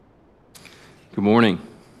Good morning.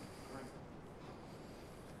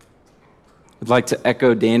 I'd like to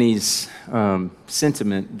echo Danny's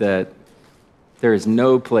sentiment that there is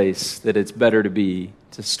no place that it's better to be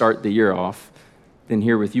to start the year off than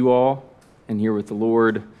here with you all and here with the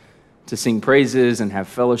Lord to sing praises and have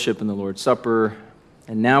fellowship in the Lord's Supper.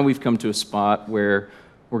 And now we've come to a spot where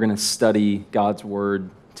we're going to study God's Word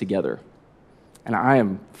together. And I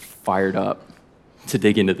am fired up to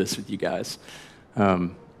dig into this with you guys.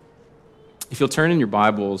 If you'll turn in your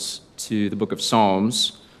Bibles to the book of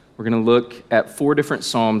Psalms, we're going to look at 4 different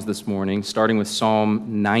Psalms this morning, starting with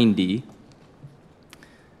Psalm 90.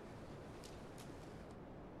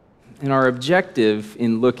 And our objective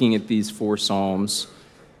in looking at these 4 Psalms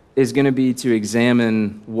is going to be to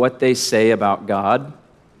examine what they say about God,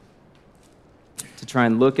 to try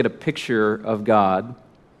and look at a picture of God,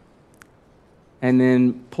 and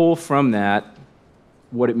then pull from that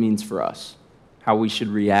what it means for us, how we should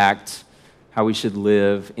react, how we should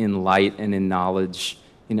live in light and in knowledge,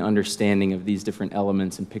 in understanding of these different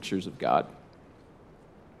elements and pictures of God.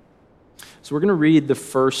 So we're going to read the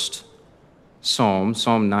first Psalm,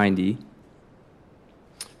 Psalm 90.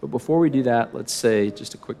 But before we do that, let's say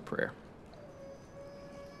just a quick prayer.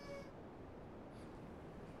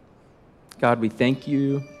 God, we thank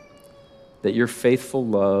you that your faithful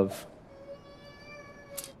love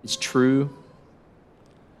is true.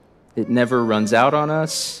 It never runs out on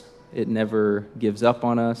us. It never gives up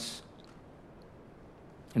on us.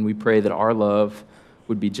 And we pray that our love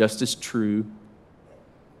would be just as true,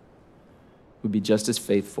 would be just as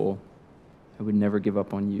faithful, and would never give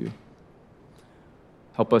up on you.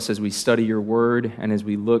 Help us as we study your word and as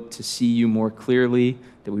we look to see you more clearly,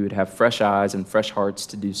 that we would have fresh eyes and fresh hearts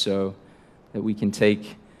to do so, that we can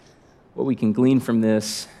take what we can glean from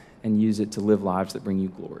this and use it to live lives that bring you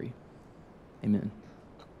glory. Amen.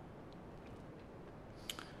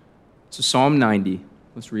 So Psalm 90,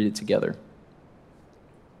 let's read it together.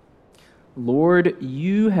 Lord,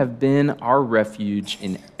 you have been our refuge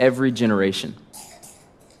in every generation.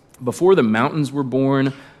 Before the mountains were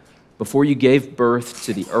born, before you gave birth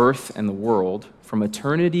to the earth and the world, from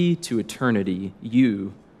eternity to eternity,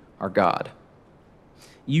 you are God.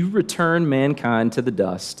 You return mankind to the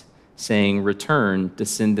dust, saying, "Return,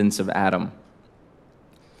 descendants of Adam."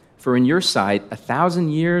 For in your sight, 1,000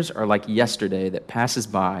 years are like yesterday that passes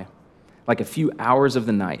by, like a few hours of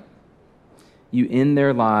the night. You end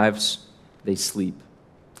their lives, they sleep.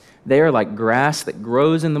 They are like grass that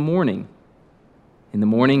grows in the morning. In the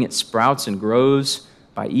morning it sprouts and grows.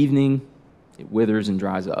 By evening it withers and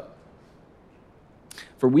dries up.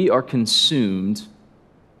 For we are consumed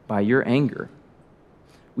by your anger.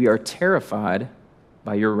 We are terrified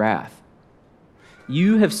by your wrath.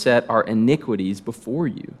 You have set our iniquities before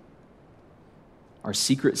you, our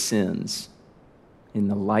secret sins in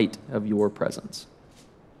the light of your presence.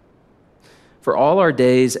 For all our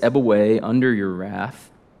days ebb away under your wrath.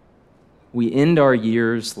 We end our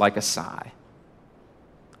years like a sigh.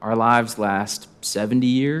 Our lives last 70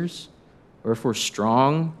 years, or if we're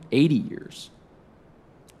strong, 80 years.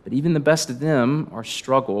 But even the best of them are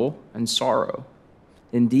struggle and sorrow.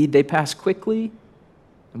 Indeed, they pass quickly,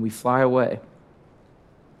 and we fly away.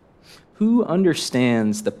 Who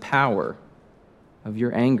understands the power of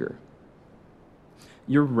your anger?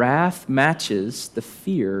 Your wrath matches the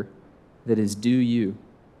fear that is due you.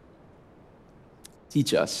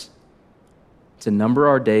 Teach us to number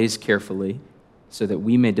our days carefully so that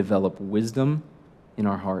we may develop wisdom in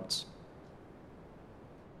our hearts.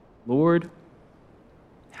 Lord,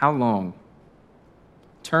 how long?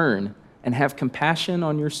 Turn and have compassion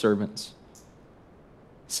on your servants.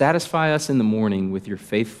 Satisfy us in the morning with your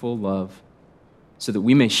faithful love so that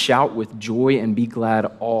we may shout with joy and be glad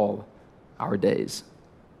all our days.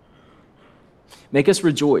 Make us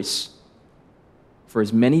rejoice for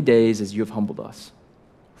as many days as you have humbled us,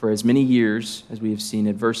 for as many years as we have seen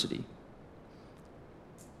adversity.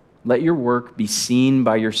 Let your work be seen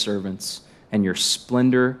by your servants and your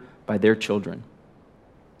splendor by their children.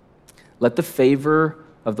 Let the favor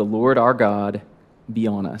of the Lord our God be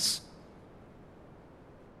on us.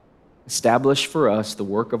 Establish for us the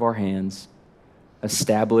work of our hands.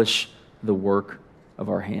 Establish the work of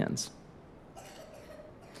our hands.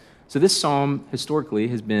 So this psalm historically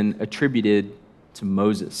has been attributed to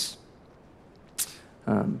Moses.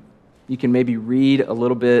 You can maybe read a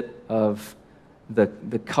little bit of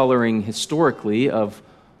the coloring historically of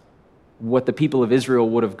what the people of Israel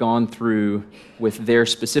would have gone through with their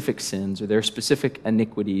specific sins or their specific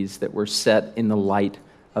iniquities that were set in the light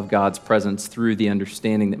of God's presence through the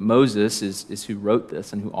understanding that Moses is who wrote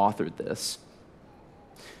this and who authored this.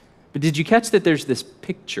 But did you catch that there's this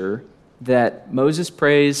picture that Moses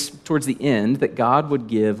prays towards the end that God would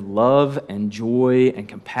give love and joy and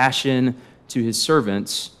compassion to his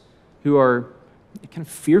servants who are kind of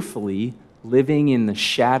fearfully living in the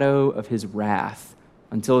shadow of his wrath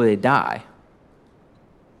until they die.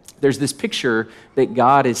 There's this picture that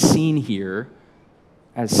God is seen here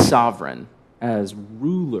as sovereign, as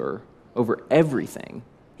ruler over everything.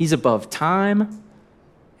 He's above time,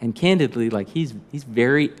 and candidly, like he's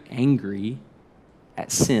very angry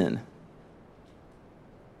at sin.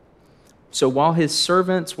 So while his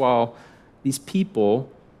servants, while these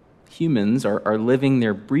people, humans, are living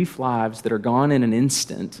their brief lives that are gone in an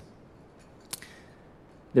instant,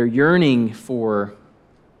 they're yearning for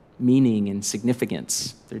meaning and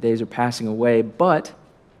significance. Their days are passing away, but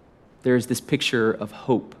there's this picture of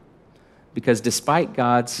hope. Because despite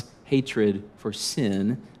God's hatred for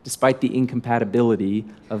sin, despite the incompatibility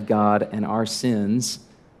of God and our sins,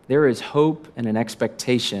 there is hope and an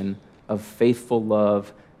expectation of faithful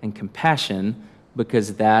love and compassion,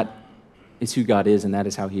 because that is who God is and that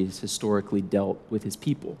is how he's historically dealt with his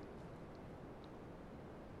people.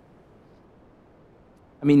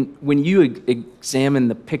 I mean, when you examine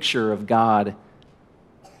the picture of God,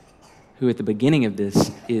 who at the beginning of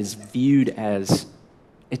this is viewed as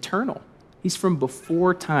eternal. He's from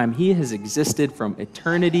before time. He has existed from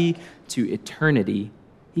eternity to eternity.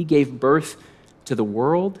 He gave birth to the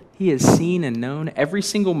world. He has seen and known every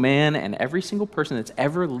single man and every single person that's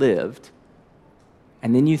ever lived.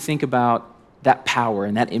 And then you think about that power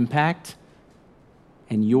and that impact,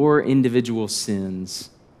 and your individual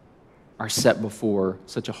sins are set before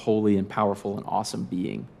such a holy and powerful and awesome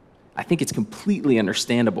being. I think it's completely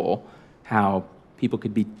understandable how people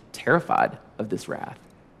could be terrified of this wrath.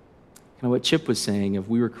 Kind of what Chip was saying, of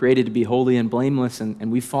we were created to be holy and blameless,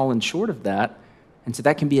 and we've fallen short of that. And so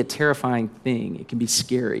that can be a terrifying thing. It can be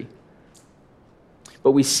scary.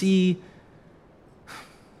 But we see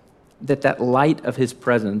that light of his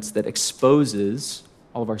presence that exposes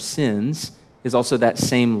all of our sins is also that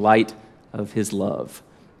same light of his love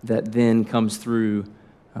that then comes through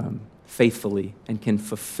faithfully and can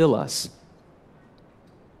fulfill us.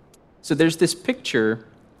 So there's this picture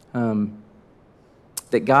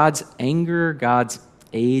that God's anger, God's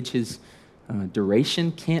age, his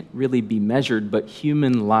duration can't really be measured, but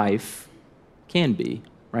human life can be,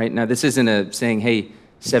 right? Now, this isn't a saying, hey,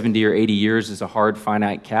 70 or 80 years is a hard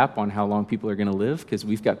finite cap on how long people are going to live, because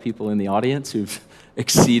we've got people in the audience who've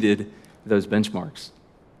exceeded those benchmarks.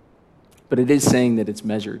 But it is saying that it's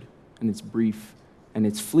measured, and it's brief, and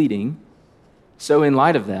it's fleeting. So in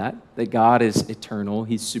light of that God is eternal,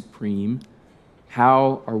 he's supreme,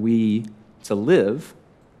 how are we to live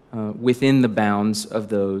within the bounds of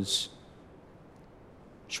those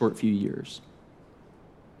short few years?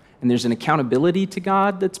 And there's an accountability to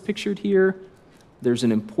God that's pictured here. There's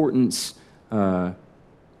an importance of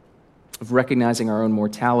recognizing our own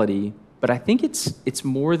mortality, but I think it's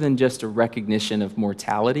more than just a recognition of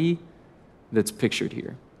mortality that's pictured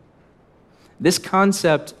here. This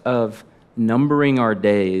concept of numbering our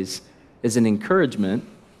days is an encouragement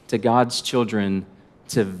to God's children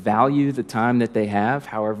to value the time that they have,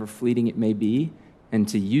 however fleeting it may be, and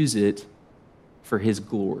to use it for his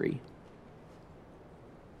glory.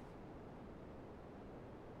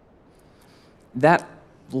 That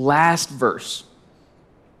last verse,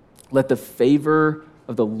 let the favor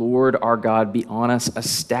of the Lord our God be on us,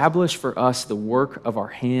 establish for us the work of our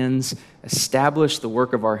hands, establish the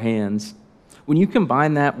work of our hands. When you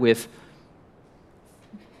combine that with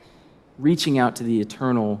reaching out to the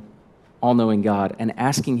eternal, all-knowing God and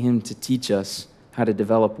asking him to teach us how to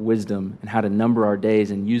develop wisdom and how to number our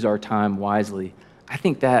days and use our time wisely, I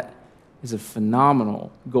think that is a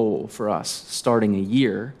phenomenal goal for us starting a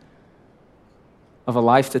year of a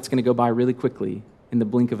life that's going to go by really quickly in the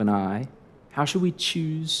blink of an eye. How should we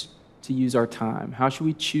choose to use our time? How should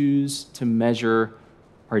we choose to measure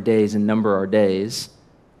our days and number our days?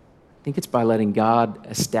 I think it's by letting God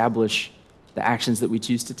establish the actions that we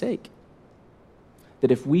choose to take.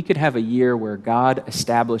 That if we could have a year where God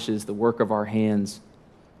establishes the work of our hands,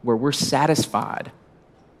 where we're satisfied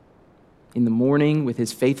in the morning with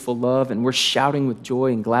his faithful love and we're shouting with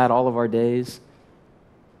joy and glad all of our days,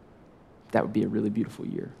 that would be a really beautiful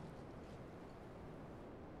year.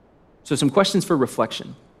 So some questions for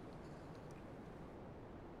reflection.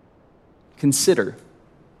 Consider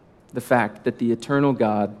the fact that the eternal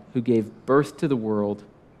God who gave birth to the world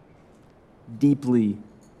deeply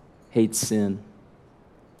hates sin.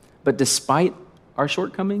 But despite our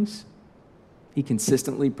shortcomings, he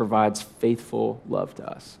consistently provides faithful love to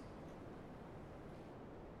us.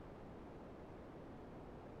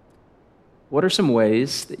 What are some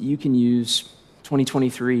ways that you can use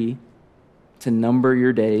 2023 to number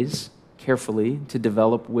your days carefully to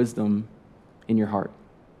develop wisdom in your heart.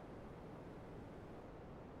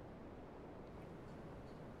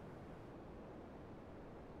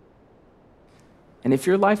 And if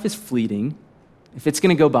your life is fleeting, if it's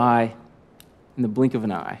going to go by in the blink of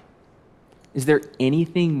an eye, is there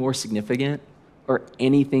anything more significant or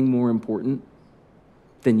anything more important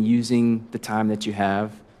than using the time that you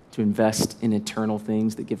have to invest in eternal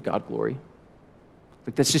things that give God glory?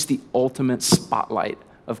 Like, that's just the ultimate spotlight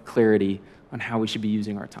of clarity on how we should be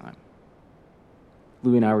using our time.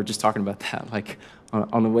 Louie and I were just talking about that, like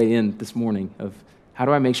on the way in this morning, of how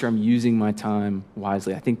do I make sure I'm using my time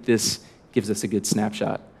wisely? I think this gives us a good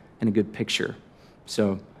snapshot and a good picture.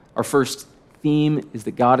 So our first theme is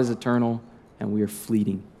that God is eternal and we are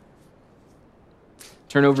fleeting.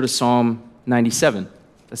 Turn over to Psalm 97.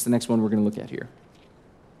 That's the next one we're going to look at here.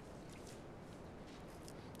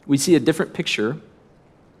 We see a different picture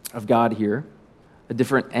of God here, a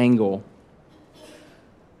different angle.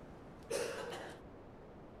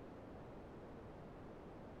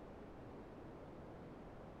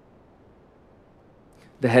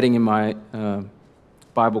 The heading in my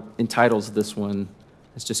Bible entitles this one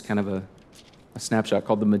as just kind of a snapshot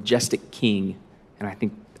called The Majestic King, and I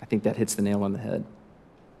think that hits the nail on the head.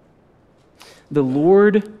 The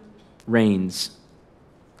Lord reigns.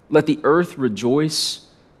 Let the earth rejoice.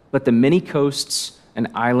 Let the many coasts and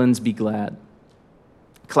islands be glad.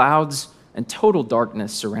 Clouds and total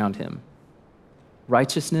darkness surround him.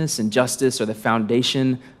 Righteousness and justice are the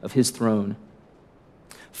foundation of his throne.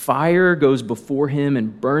 Fire goes before him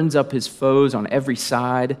and burns up his foes on every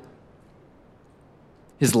side.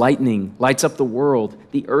 His lightning lights up the world.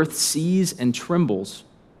 The earth sees and trembles.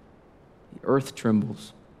 The earth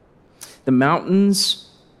trembles. The mountains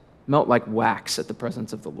melt like wax at the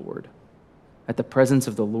presence of the Lord, at the presence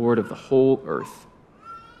of the Lord of the whole earth.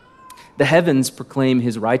 The heavens proclaim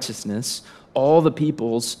his righteousness. All the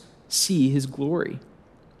peoples see his glory.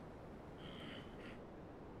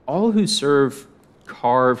 All who serve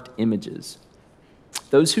carved images,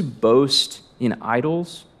 those who boast in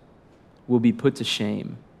idols, will be put to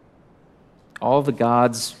shame. All the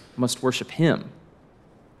gods must worship him.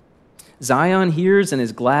 Zion hears and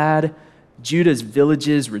is glad. Judah's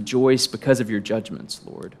villages rejoice because of your judgments,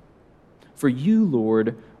 Lord. For you,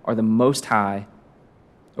 Lord, are the Most High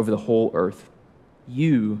over the whole earth.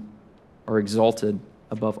 You are exalted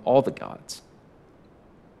above all the gods.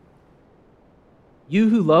 You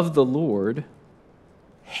who love the Lord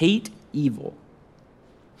hate evil.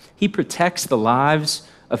 He protects the lives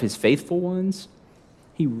of his faithful ones.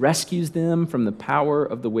 He rescues them from the power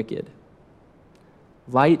of the wicked.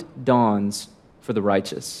 Light dawns for the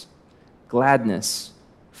righteous, gladness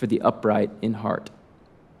for the upright in heart.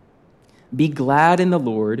 Be glad in the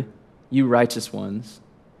Lord, you righteous ones,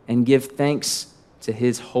 and give thanks to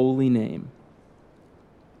his holy name.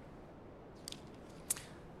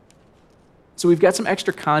 So we've got some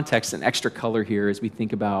extra context and extra color here as we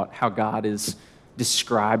think about how God is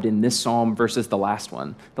described in this psalm versus the last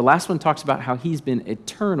one. The last one talks about how he's been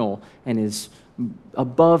eternal and is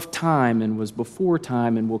above time and was before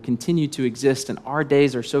time and will continue to exist, and our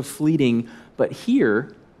days are so fleeting. But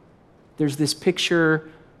here, there's this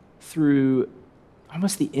picture through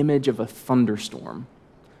almost the image of a thunderstorm,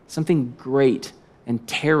 something great and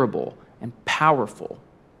terrible and powerful.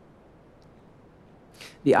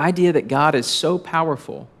 The idea that God is so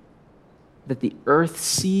powerful that the earth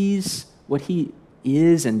sees what he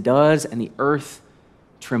is and does, and the earth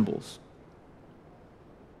trembles.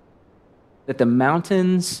 That the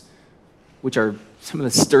mountains, which are some of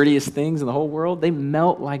the sturdiest things in the whole world, they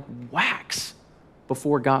melt like wax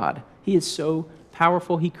before God. He is so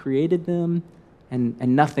powerful, he created them, and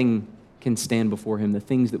nothing can stand before him. The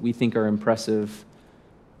things that we think are impressive,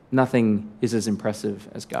 nothing is as impressive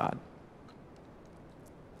as God.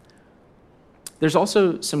 There's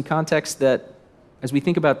also some context that, as we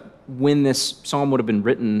think about when this psalm would have been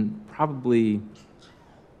written, probably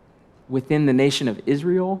within the nation of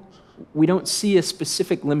Israel, we don't see a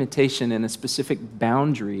specific limitation and a specific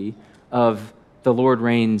boundary of the Lord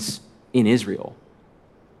reigns in Israel.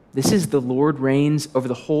 This is the Lord reigns over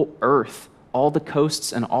the whole earth. All the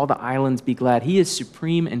coasts and all the islands be glad. He is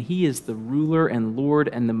supreme, and he is the ruler and Lord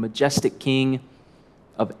and the majestic King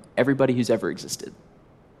of everybody who's ever existed.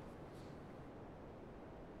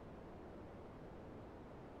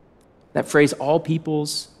 That phrase, all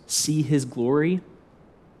peoples see his glory,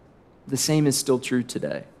 the same is still true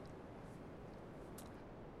today.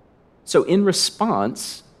 So in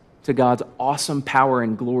response to God's awesome power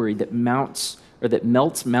and glory that melts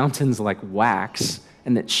mountains like wax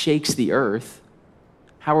and that shakes the earth,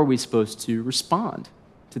 how are we supposed to respond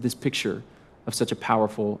to this picture of such a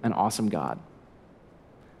powerful and awesome God.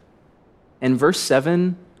 And verse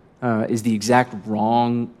 7 is the exact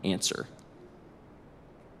wrong answer.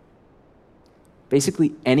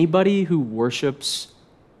 Basically, anybody who worships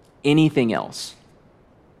anything else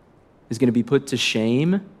is going to be put to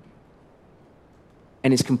shame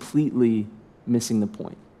and is completely missing the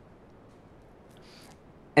point.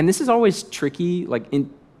 And this is always tricky. Like in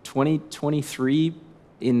 2023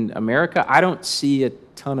 in America, I don't see a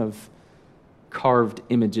ton of carved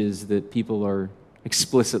images that people are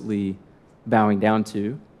explicitly bowing down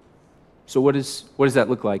to. So what does that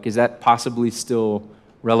look like? Is that possibly still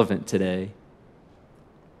relevant today?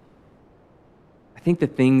 I think the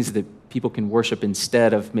things that people can worship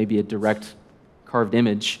instead of maybe a direct carved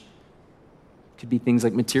image could be things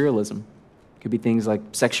like materialism, could be things like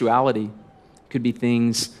sexuality, could be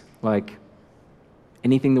things like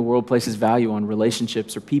anything the world places value on,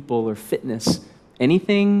 relationships or people or fitness,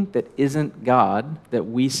 anything that isn't God, that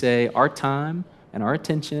we say our time and our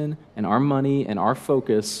attention and our money and our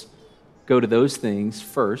focus go to those things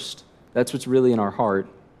first. That's what's really in our heart.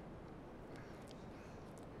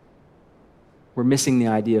 We're missing the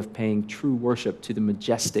idea of paying true worship to the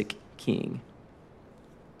majestic King.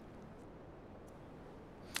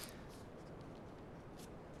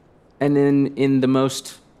 And then in the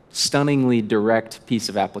most stunningly direct piece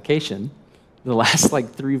of application, the last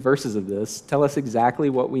 3 verses of this tell us exactly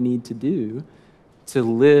what we need to do to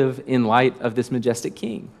live in light of this majestic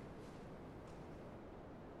King.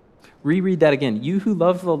 Reread that again. You who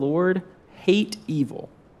love the Lord, hate evil.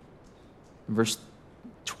 Verse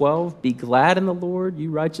 12, be glad in the Lord, you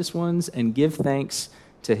righteous ones, and give thanks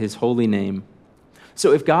to his holy name.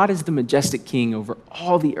 So if God is the majestic King over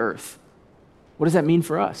all the earth, what does that mean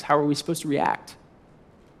for us? How are we supposed to react?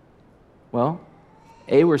 Well,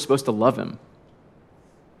 we're supposed to love him.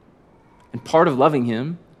 And part of loving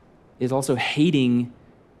him is also hating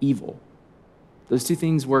evil. Those two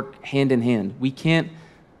things work hand in hand. We can't,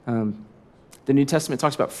 the New Testament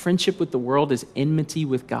talks about friendship with the world is enmity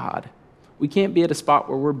with God. We can't be at a spot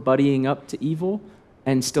where we're buddying up to evil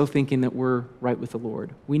and still thinking that we're right with the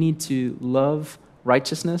Lord. We need to love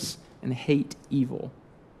righteousness and hate evil.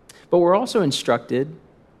 But we're also instructed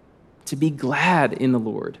to be glad in the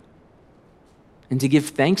Lord and to give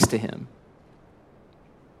thanks to him.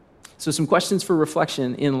 So some questions for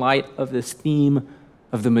reflection in light of this theme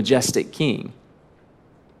of the majestic King.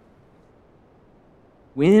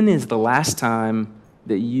 When is the last time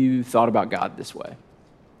that you thought about God this way?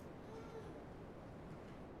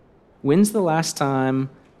 When's the last time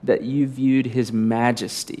that you viewed his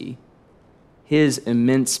majesty, his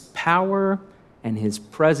immense power, and his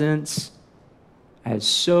presence as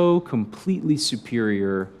so completely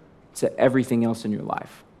superior to everything else in your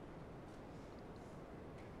life?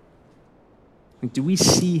 Do we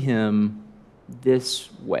see him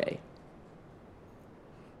this way?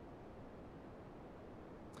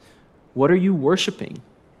 What are you worshiping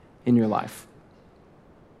in your life?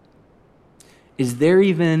 Is there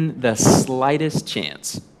even the slightest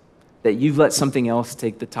chance that you've let something else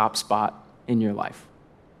take the top spot in your life?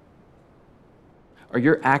 Are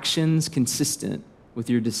your actions consistent with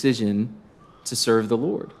your decision to serve the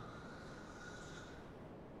Lord?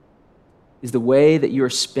 Is the way that you're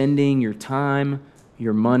spending your time,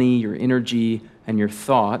 your money, your energy, and your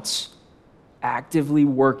thoughts actively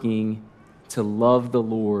working to love the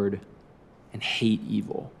Lord and hate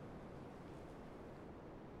evil?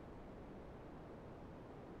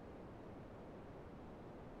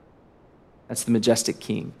 That's the majestic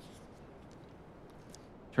King.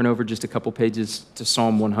 Turn over just a couple pages to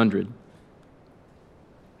Psalm 100.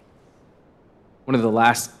 One of the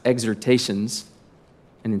last exhortations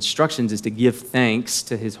and instructions is to give thanks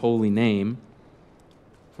to his holy name.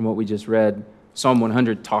 From what we just read, Psalm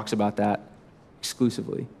 100 talks about that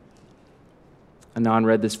exclusively. Anon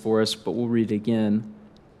read this for us, but we'll read it again.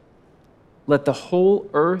 Let the whole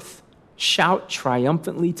earth shout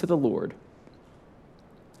triumphantly to the Lord.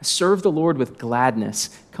 Serve the Lord with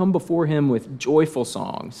gladness. Come before him with joyful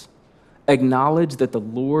songs. Acknowledge that the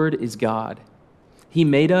Lord is God. He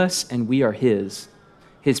made us and we are his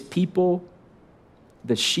people,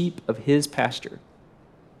 the sheep of his pasture.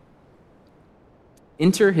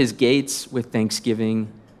 Enter his gates with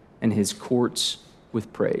thanksgiving and his courts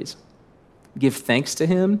with praise. Give thanks to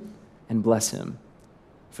him and bless him.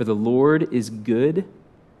 For the Lord is good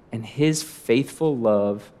and his faithful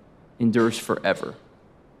love endures forever.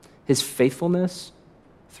 His faithfulness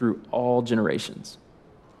through all generations.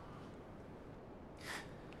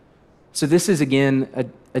 So this is, again,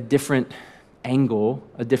 a different angle,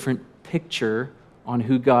 a different picture on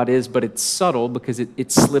who God is, but it's subtle because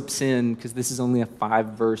it slips in because this is only a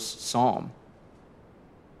 5-verse psalm.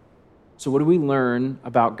 So what do we learn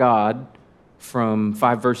about God from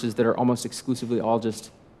 5 verses that are almost exclusively all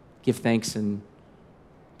just give thanks and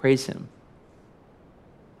praise him?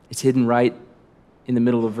 It's hidden right in the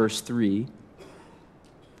middle of verse 3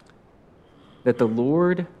 that the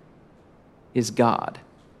Lord is God.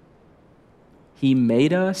 He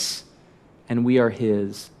made us and we are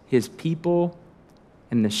his people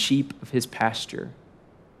and the sheep of his pasture.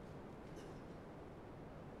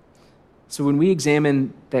 So when we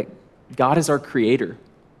examine that God is our creator,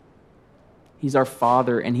 he's our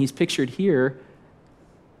father, and he's pictured here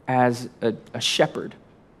as a shepherd,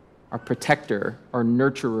 our protector, our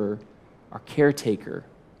nurturer, our caretaker.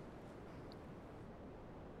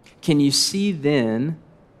 Can you see then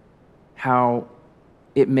how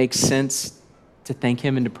it makes sense to thank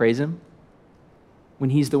him and to praise him when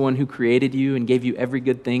he's the one who created you and gave you every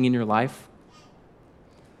good thing in your life?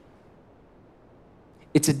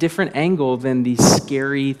 It's a different angle than the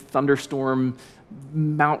scary thunderstorm,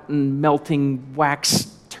 mountain melting,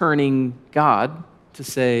 wax turning God to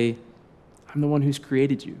say, I'm the one who's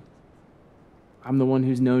created you. I'm the one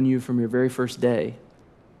who's known you from your very first day.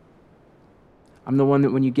 I'm the one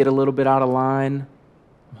that when you get a little bit out of line,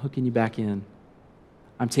 I'm hooking you back in.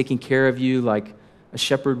 I'm taking care of you like a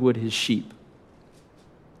shepherd would his sheep.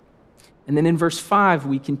 And then in verse 5,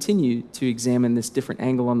 we continue to examine this different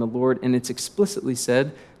angle on the Lord, and it's explicitly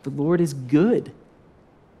said, the Lord is good.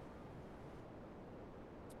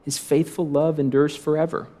 His faithful love endures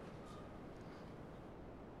forever.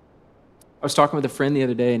 I was talking with a friend the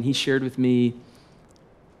other day, and he shared with me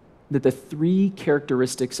that the 3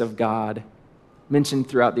 characteristics of God mentioned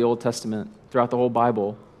throughout the Old Testament, throughout the whole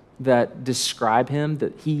Bible, that describe him,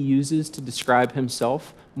 that he uses to describe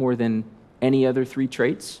himself more than any other 3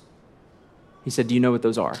 traits. He said, do you know what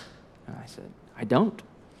those are? And I said, I don't.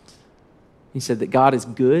 He said that God is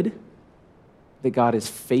good, that God is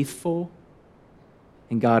faithful,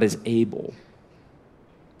 and God is able.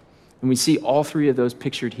 And we see all 3 of those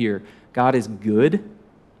pictured here. God is good,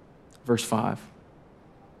 verse 5.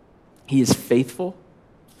 He is faithful,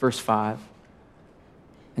 verse 5.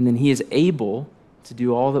 And then he is able to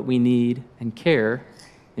do all that we need and care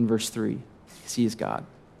in verse 3, because he is God.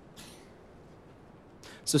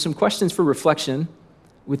 So some questions for reflection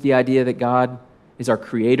with the idea that God is our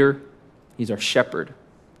creator, he's our shepherd.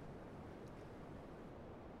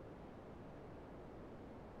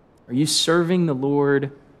 Are you serving the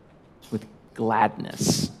Lord with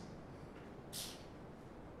gladness?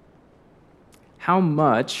 How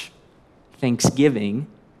much thanksgiving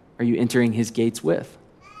are you entering his gates with?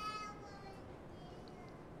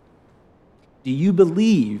 Do you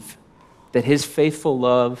believe that his faithful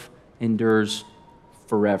love endures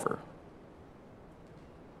forever?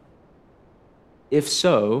 If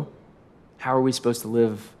so, how are we supposed to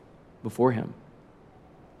live before him?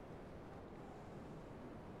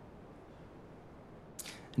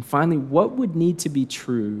 And finally, what would need to be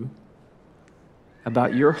true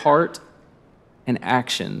about your heart and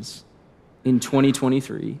actions in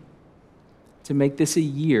 2023 to make this a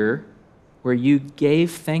year where you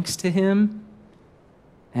gave thanks to him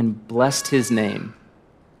and blessed his name?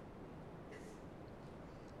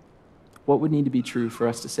 What would need to be true for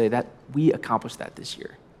us to say that we accomplished that this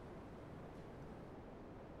year?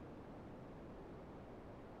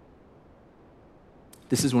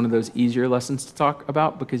 This is one of those easier lessons to talk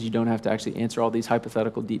about because you don't have to actually answer all these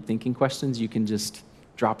hypothetical, deep thinking questions. You can just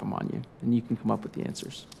drop them on you, and you can come up with the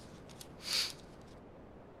answers.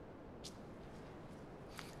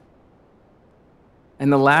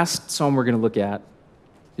 And the last psalm we're going to look at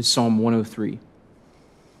is Psalm 103.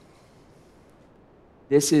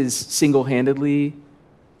 This is single-handedly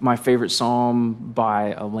my favorite psalm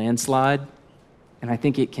by a landslide, and I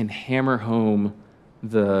think it can hammer home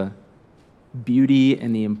the beauty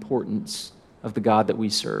and the importance of the God that we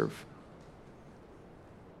serve.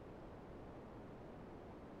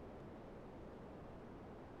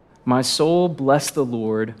 My soul, bless the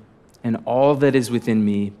Lord, and all that is within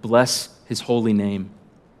me, bless his holy name.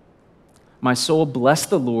 My soul, bless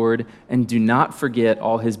the Lord, and do not forget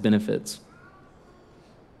all his benefits.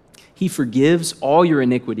 He forgives all your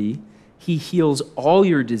iniquity. He heals all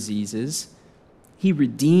your diseases. He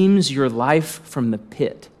redeems your life from the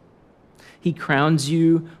pit. He crowns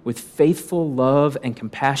you with faithful love and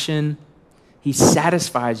compassion. He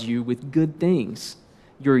satisfies you with good things.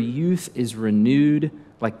 Your youth is renewed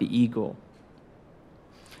like the eagle.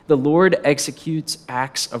 The Lord executes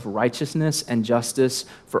acts of righteousness and justice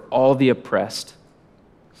for all the oppressed.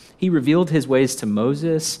 He revealed his ways to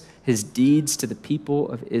Moses, his deeds to the people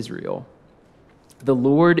of Israel. The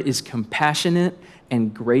Lord is compassionate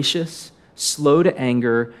and gracious, slow to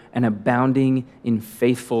anger, and abounding in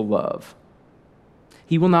faithful love.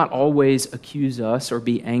 He will not always accuse us or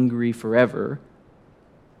be angry forever,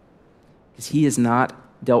 because he has not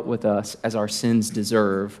dealt with us as our sins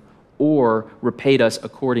deserve or repaid us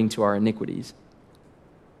according to our iniquities.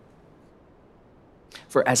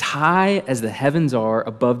 For as high as the heavens are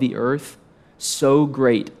above the earth, so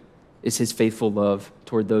great is his faithful love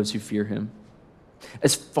toward those who fear him.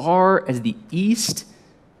 As far as the east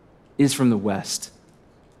is from the west,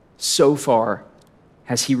 so far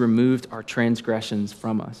has he removed our transgressions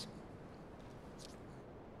from us.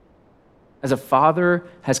 As a father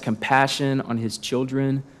has compassion on his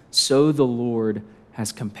children, so the Lord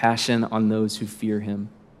has compassion on those who fear him.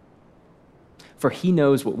 For he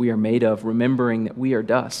knows what we are made of, remembering that we are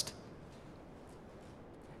dust.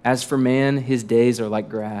 As for man, his days are like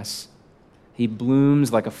grass. He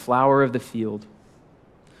blooms like a flower of the field.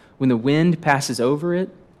 When the wind passes over it,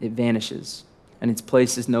 it vanishes, and its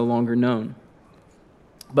place is no longer known.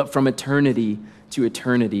 But from eternity to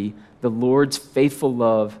eternity, the Lord's faithful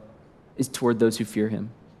love is toward those who fear him,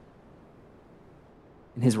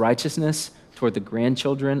 and his righteousness toward the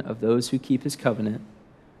grandchildren of those who keep his covenant,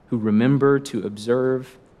 who remember to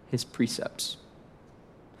observe his precepts.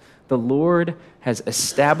 The Lord has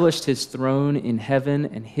established his throne in heaven,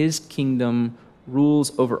 and his kingdom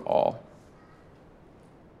rules over all.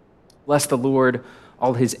 Bless the Lord,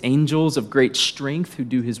 all his angels of great strength who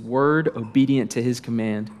do his word, obedient to his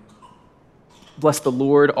command. Bless the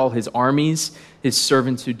Lord, all his armies, his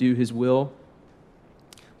servants who do his will.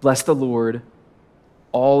 Bless the Lord,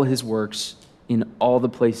 all his works in all the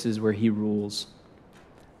places where he rules.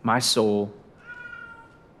 My soul,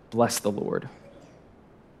 bless the Lord.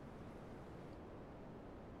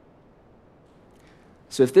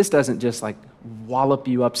 So if this doesn't just like wallop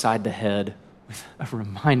you upside the head with a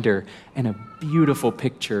reminder and a beautiful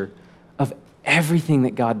picture of everything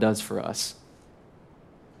that God does for us,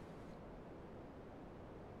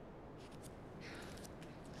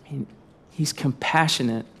 I mean, he's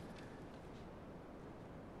compassionate.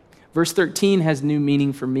 Verse 13 has new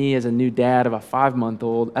meaning for me as a new dad of a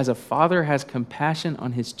 5-month-old. As a father has compassion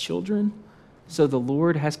on his children, so the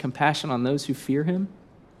Lord has compassion on those who fear him.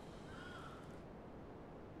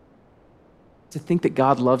 To think that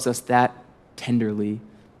God loves us that tenderly,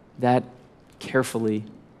 that carefully,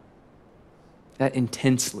 that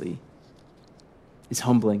intensely is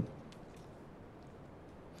humbling.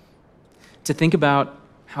 To think about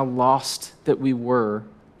how lost that we were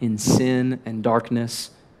in sin and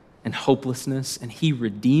darkness and hopelessness, and he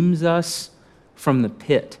redeems us from the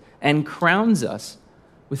pit and crowns us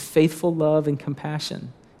with faithful love and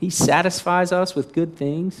compassion. He satisfies us with good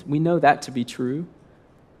things. We know that to be true.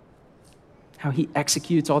 How he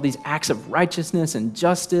executes all these acts of righteousness and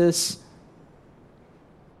justice,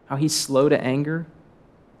 how he's slow to anger,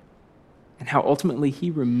 and how ultimately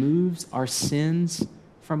he removes our sins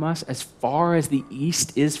from us as far as the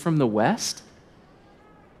east is from the west.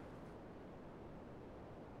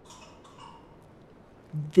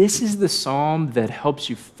 This is the psalm that helps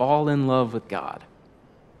you fall in love with God.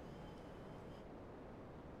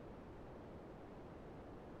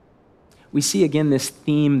 We see again this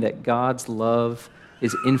theme that God's love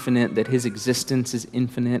is infinite, that his existence is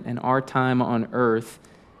infinite, and our time on earth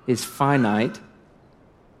is finite.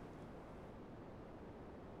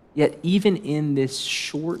 Yet even in this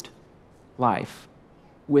short life,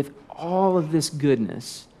 with all of this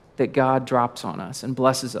goodness that God drops on us and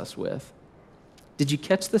blesses us with, did you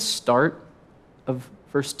catch the start of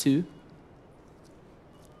verse 2?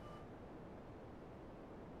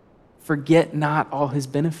 Forget not all his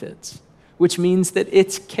benefits, which means that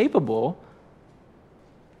it's capable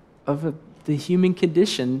of the human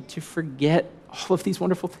condition to forget all of these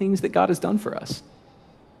wonderful things that God has done for us.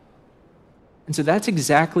 And so that's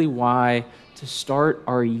exactly why to start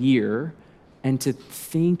our year and to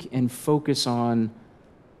think and focus on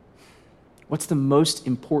what's the most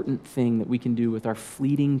important thing that we can do with our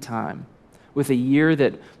fleeting time, with a year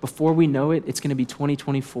that before we know it, it's going to be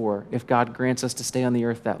 2024 if God grants us to stay on the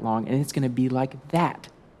earth that long, and it's going to be like that.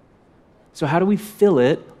 So how do we fill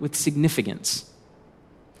it with significance?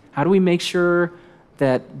 How do we make sure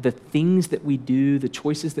that the things that we do, the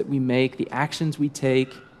choices that we make, the actions we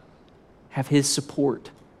take have his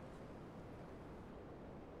support?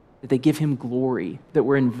 That they give him glory, that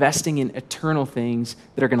we're investing in eternal things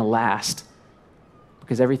that are going to last,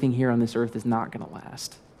 because everything here on this earth is not going to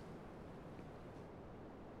last.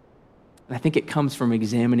 And I think it comes from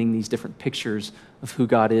examining these different pictures of who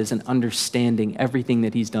God is and understanding everything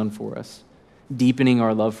that he's done for us, deepening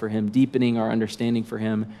our love for him, deepening our understanding for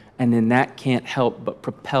him, and then that can't help but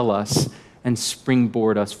propel us and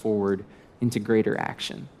springboard us forward into greater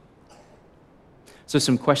action. So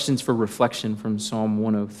some questions for reflection from Psalm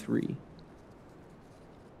 103.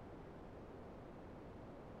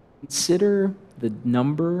 Consider the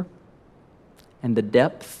number and the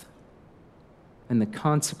depth and the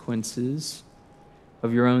consequences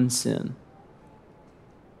of your own sin.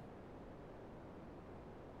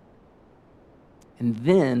 And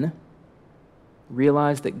then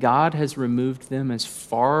realize that God has removed them as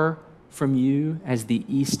far from you as the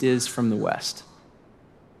east is from the west.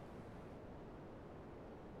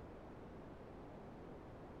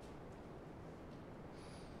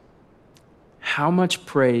 How much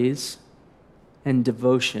praise and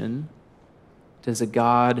devotion does a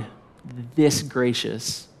God this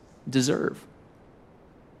gracious deserve?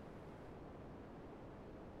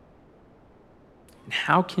 And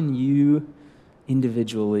how can you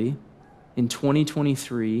individually in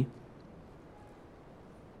 2023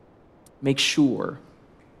 make sure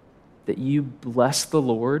that you bless the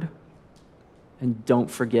Lord and don't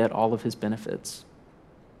forget all of his benefits?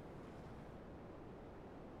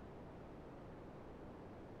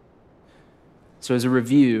 So as a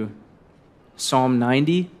review, Psalm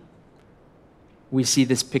 90, we see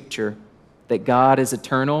this picture that God is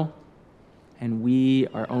eternal and we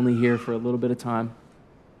are only here for a little bit of time.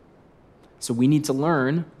 So we need to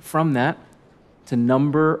learn from that to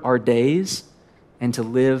number our days and to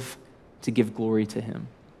live to give glory to him.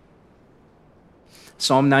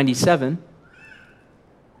 Psalm 97,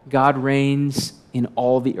 God reigns in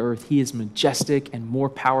all the earth. He is majestic and more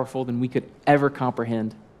powerful than we could ever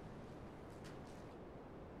comprehend.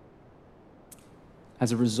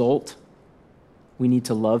 As a result, we need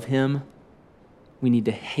to love him. We need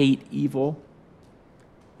to hate evil.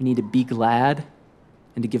 We need to be glad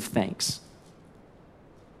and to give thanks.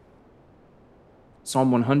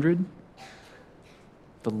 Psalm 100,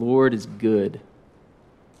 the Lord is good.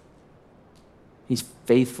 He's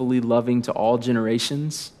faithfully loving to all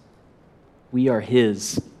generations. We are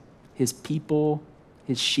his people,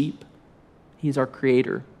 his sheep. He is our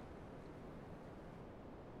creator.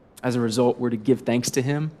 As a result, we're to give thanks to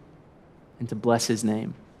him and to bless his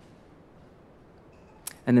name.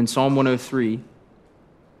 And then Psalm 103,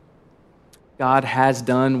 God has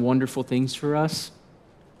done wonderful things for us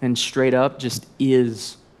and straight up just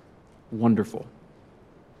is wonderful.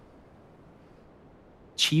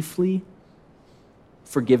 Chiefly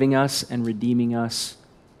forgiving us and redeeming us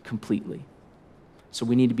completely. So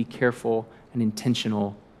we need to be careful and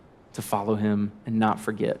intentional to follow him and not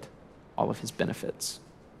forget all of his benefits.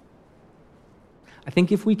 I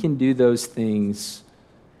think if we can do those things,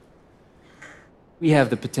 we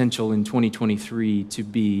have the potential in 2023 to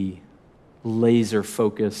be laser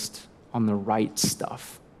focused on the right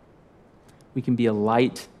stuff. We can be a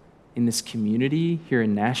light in this community here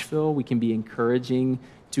in Nashville. We can be encouraging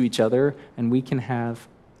to each other, and we can have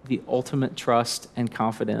the ultimate trust and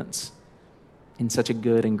confidence in such a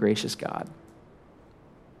good and gracious God.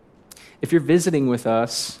 If you're visiting with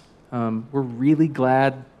us, we're really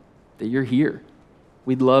glad that you're here.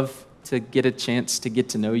 We'd love to get a chance to get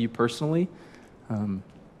to know you personally.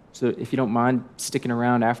 So if you don't mind sticking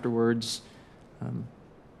around afterwards,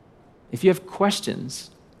 if you have questions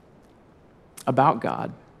about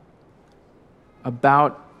God,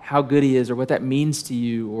 about how good he is or what that means to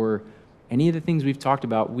you or any of the things we've talked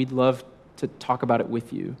about, we'd love to talk about it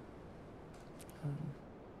with you.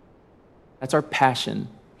 That's our passion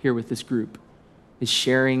here with this group, is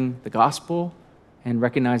sharing the gospel and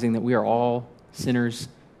recognizing that we are all sinners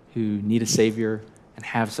who need a Savior and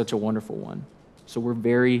have such a wonderful one. So we're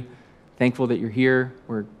very thankful that you're here.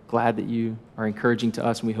 We're glad that you are encouraging to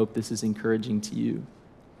us, and we hope this is encouraging to you.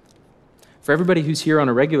 For everybody who's here on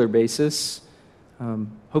a regular basis,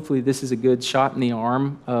 hopefully this is a good shot in the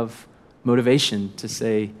arm of motivation to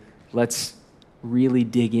say, let's really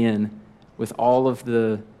dig in with all of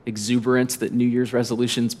the exuberance that New Year's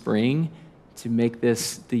resolutions bring to make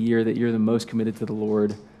this the year that you're the most committed to the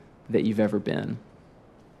Lord that you've ever been.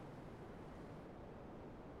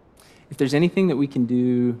 If there's anything that we can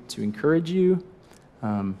do to encourage you,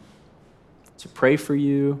 to pray for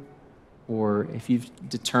you, or if you've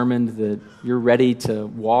determined that you're ready to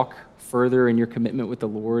walk further in your commitment with the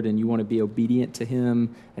Lord and you want to be obedient to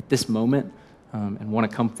him at this moment, and want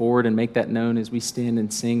to come forward and make that known as we stand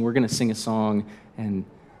and sing, we're going to sing a song, and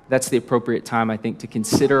that's the appropriate time, I think, to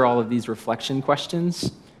consider all of these reflection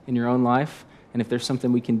questions in your own life. And if there's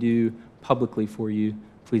something we can do publicly for you,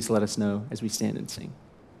 please let us know as we stand and sing.